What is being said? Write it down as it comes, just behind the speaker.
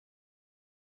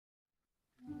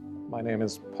My name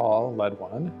is Paul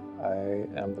Ledwon.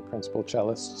 I am the principal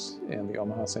cellist in the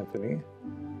Omaha Symphony.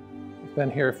 I've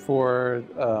been here for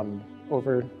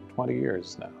over 20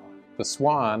 years now. The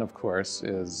swan, of course,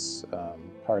 is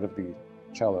part of the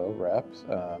cello rep.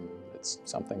 It's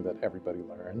something that everybody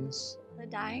learns. The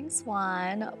Dying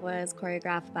Swan was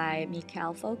choreographed by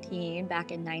Michel Fokine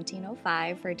back in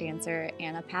 1905 for dancer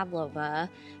Anna Pavlova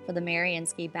for the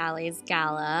Mariinsky Ballet's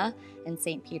gala in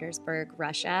St. Petersburg,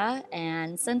 Russia.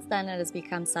 And since then, it has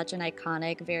become such an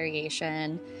iconic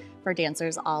variation for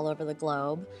dancers all over the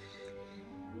globe.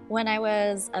 When I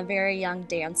was a very young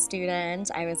dance student,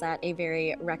 I was at a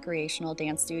very recreational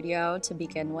dance studio to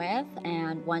begin with,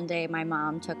 and one day my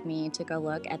mom took me to go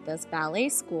look at this ballet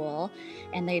school,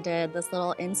 and they did this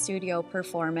little in-studio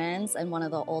performance, and one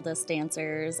of the oldest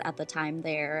dancers at the time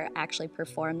there actually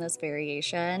performed this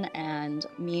variation, and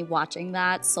me watching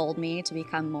that sold me to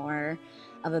become more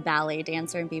of a ballet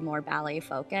dancer and be more ballet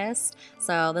focused.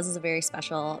 So this is a very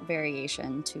special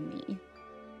variation to me.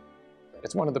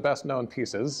 It's one of the best known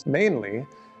pieces, mainly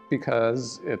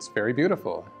because it's very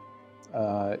beautiful.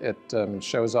 It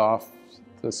shows off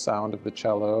the sound of the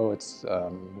cello. It's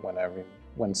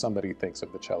when somebody thinks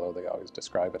of the cello, they always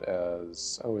describe it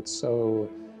as, oh, it's so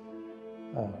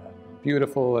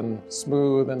beautiful and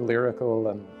smooth and lyrical,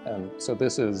 and so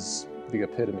this is the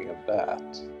epitome of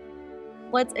that.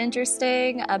 What's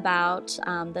interesting about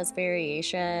this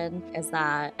variation is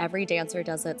that every dancer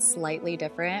does it slightly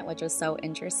different, which is so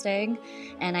interesting.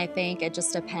 And I think it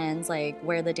just depends like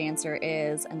where the dancer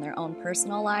is in their own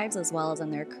personal lives as well as in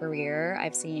their career.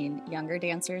 I've seen younger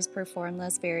dancers perform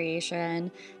this variation.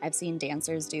 I've seen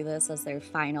dancers do this as their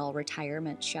final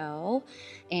retirement show.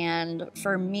 And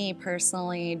for me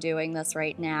personally, doing this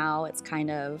right now, it's kind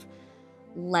of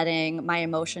letting my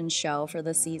emotions show for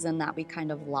the season that we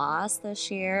kind of lost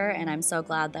this year, and I'm so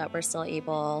glad that we're still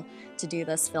able to do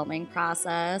this filming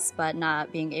process, but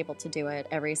not being able to do it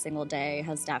every single day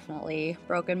has definitely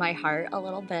broken my heart a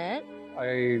little bit.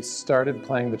 I started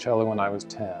playing the cello when I was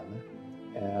 10,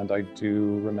 and I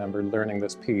do remember learning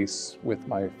this piece with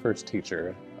my first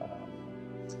teacher.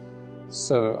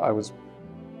 So I was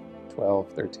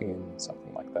 12, 13,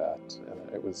 something like that,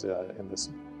 and it was in this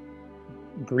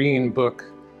green book,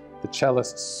 the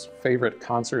cellist's favorite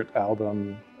concert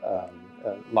album.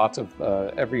 Lots of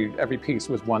every piece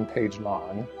was 1 page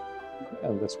long,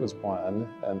 and this was one.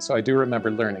 And so I do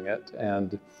remember learning it.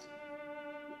 And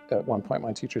at one point,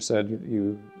 my teacher said,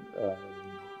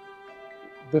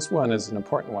 "This one is an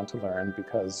important one to learn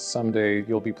because someday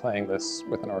you'll be playing this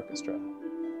with an orchestra."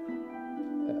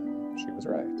 And she was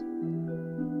right.